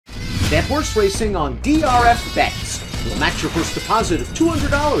Bet horse racing on DRF Bets. We'll match your first deposit of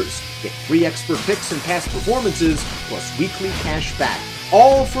 $200. Get free expert picks and past performances, plus weekly cash back.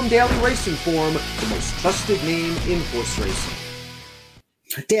 All from Daily Racing Form, the most trusted name in horse racing.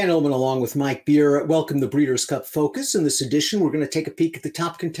 Dan Illman along with Mike Beer. Welcome to Breeders' Cup Focus. In this edition, we're going to take a peek at the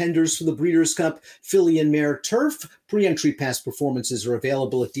top contenders for the Breeders' Cup Filly and Mare Turf. Pre-entry past performances are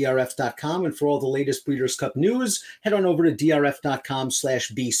available at DRF.com. And for all the latest Breeders' Cup news, head on over to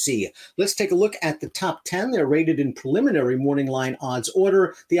DRF.com/BC. Let's take a look at the top 10. They're rated in preliminary morning line odds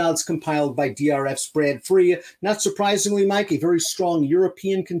order. The odds compiled by DRF's Brad Free. Not surprisingly, Mike, a very strong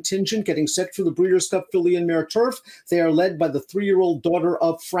European contingent getting set for the Breeders' Cup Filly and Mare Turf. They are led by the 3-year-old daughter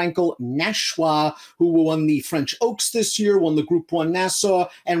of Frankel Nashwa, who won the French Oaks this year, won the Group 1 Nassau,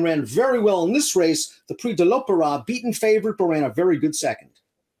 and ran very well in this race. The Prix de l'Opéra, beaten favorite, but ran a very good second.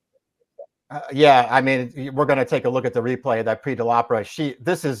 Yeah, I mean, we're going to take a look at the replay of that Prix de l'Opéra.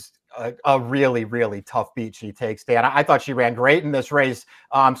 This is a really, really tough beat she takes, Dan. I thought she ran great in this race,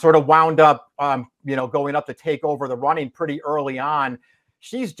 sort of wound up, going up to take over the running pretty early on.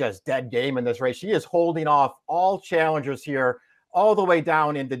 She's just dead game in this race. She is holding off all challengers here all the way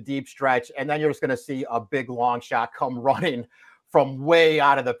down in the deep stretch, and then you're just going to see a big long shot come running from way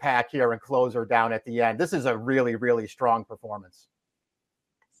out of the pack here and close her down at the end. This is a really, really strong performance.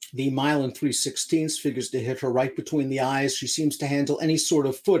 The 1 3/16 figures to hit her right between the eyes. She seems to handle any sort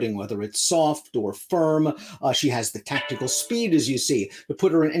of footing, whether it's soft or firm. She has the tactical speed, as you see, to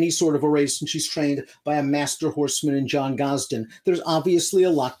put her in any sort of a race, and she's trained by a master horseman in John Gosden. There's obviously a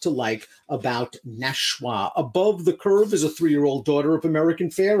lot to like about Nashwa. Above the curve is a 3-year-old daughter of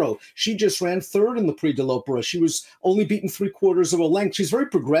American Pharaoh. She just ran third in the Prix de l'Opéra. She was only beaten 3/4 of a length. She's very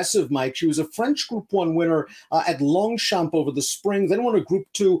progressive, Mike. She was a French Group 1 winner at Longchamp over the spring, then won a Group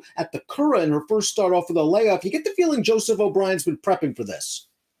 2 at the Curragh in her first start off with a layoff. You get the feeling Joseph O'Brien's been prepping for this.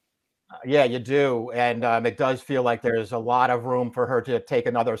 Yeah, you do. And it does feel like there's a lot of room for her to take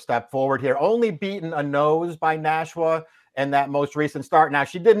another step forward here. Only beaten a nose by Nashwa in that most recent start. Now,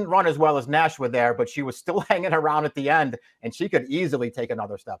 she didn't run as well as Nashwa there, but she was still hanging around at the end, and she could easily take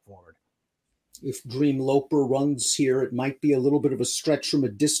another step forward. If Dream Loper runs here, it might be a little bit of a stretch from a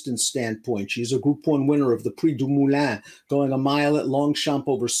distance standpoint. She's a Group 1 winner of the Prix du Moulin, going a mile at Longchamp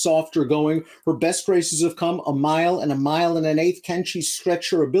over softer going. Her best races have come a mile and a 1.125. Can she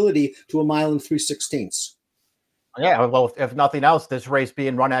stretch her ability to a 1 3/16? Yeah, well, if nothing else, this race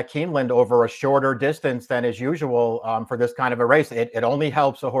being run at Keeneland over a shorter distance than is usual for this kind of a race, it only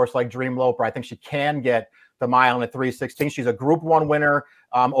helps a horse like Dream Loper. I think she can get the 1 3/16. She's a Group 1 winner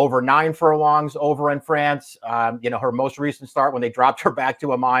over 9 furlongs over in France. Her most recent start when they dropped her back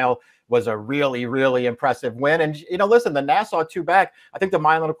to a mile was a really, really impressive win. And, listen, the Nassau 2 back, I think the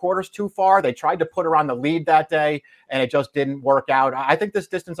 1 1/4 is too far. They tried to put her on the lead that day, and it just didn't work out. I think this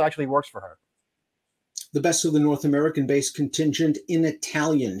distance actually works for her. The best of the North American-based contingent in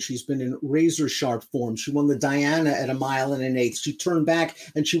Italian. She's been in razor-sharp form. She won the Diana at a 1.125. She turned back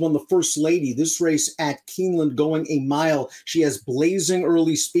and she won the First Lady. This race at Keeneland going a mile. She has blazing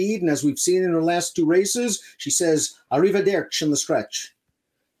early speed, and as we've seen in her last 2 races, she says, arrivederci in the stretch.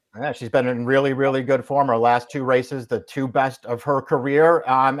 Yeah, she's been in really, really good form. Her last 2 races, the 2 best of her career.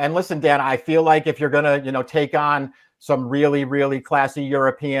 And listen, Dan, I feel like if you're going to, take on some really, really classy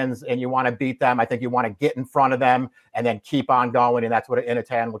Europeans and you want to beat them, I think you want to get in front of them and then keep on going. And that's what an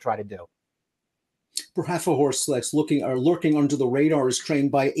Italian will try to do. Perhaps a horse that's lurking under the radar is trained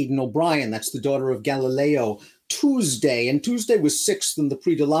by Aidan O'Brien. That's the daughter of Galileo. Tuesday, and Tuesday was 6th in the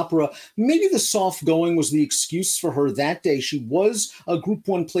Prix de l'Opéra. Maybe the soft going was the excuse for her that day. She was a Group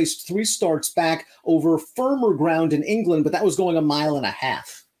 1 placed 3 starts back over firmer ground in England, but that was going a 1.5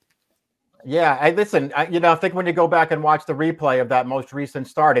 miles. Yeah, I think when you go back and watch the replay of that most recent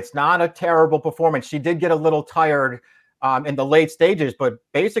start, it's not a terrible performance. She did get a little tired in the late stages, but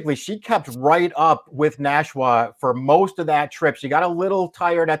basically she kept right up with Nashwa for most of that trip. She got a little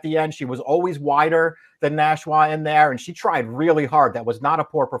tired at the end. She was always wider than Nashwa in there, and she tried really hard. That was not a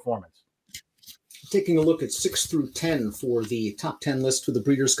poor performance. Taking a look at 6 through 10 for the top 10 list for the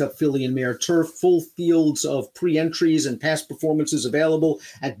Breeders' Cup Filly and Mare Turf. Full fields of pre-entries and past performances available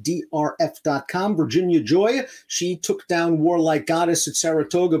at DRF.com. Virginia Joy, she took down Warlike Goddess at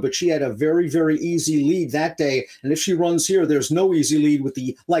Saratoga, but she had a very, very easy lead that day. And if she runs here, there's no easy lead with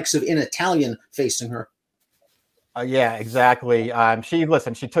the likes of In Italian facing her. Yeah, exactly.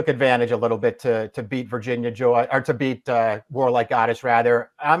 She took advantage a little bit to beat Virginia Joy, or to beat Warlike Goddess,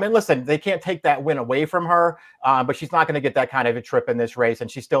 rather. Listen, they can't take that win away from her, but she's not going to get that kind of a trip in this race,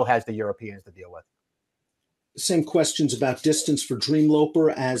 and she still has the Europeans to deal with. Same questions about distance for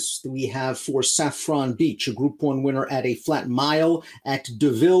Dreamloper as we have for Saffron Beach, a Group 1 winner at a flat mile at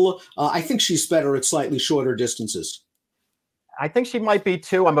Deauville. I think she's better at slightly shorter distances. I think she might be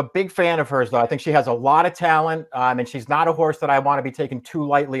too. I'm a big fan of hers, though. I think she has a lot of talent, and she's not a horse that I want to be taking too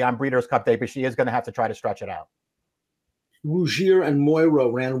lightly on Breeders' Cup Day, but she is going to have to try to stretch it out. Rougier and Moira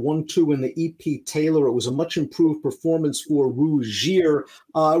ran 1-2 in the EP Taylor. It was a much improved performance for Rougier,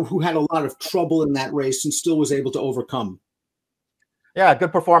 who had a lot of trouble in that race and still was able to overcome. Yeah,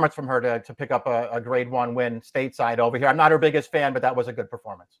 good performance from her to pick up a Grade 1 win stateside over here. I'm not her biggest fan, but that was a good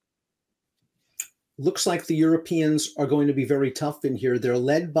performance. Looks like the Europeans are going to be very tough in here. They're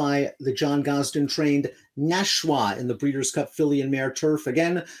led by the John Gosden-trained Nashwa in the Breeders' Cup Filly and Mare Turf.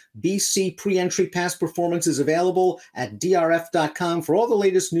 Again, BC pre-entry pass performance is available at DRF.com. For all the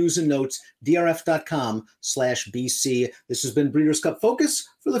latest news and notes, DRF.com/BC. This has been Breeders' Cup Focus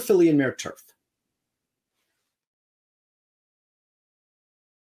for the Filly and Mare Turf.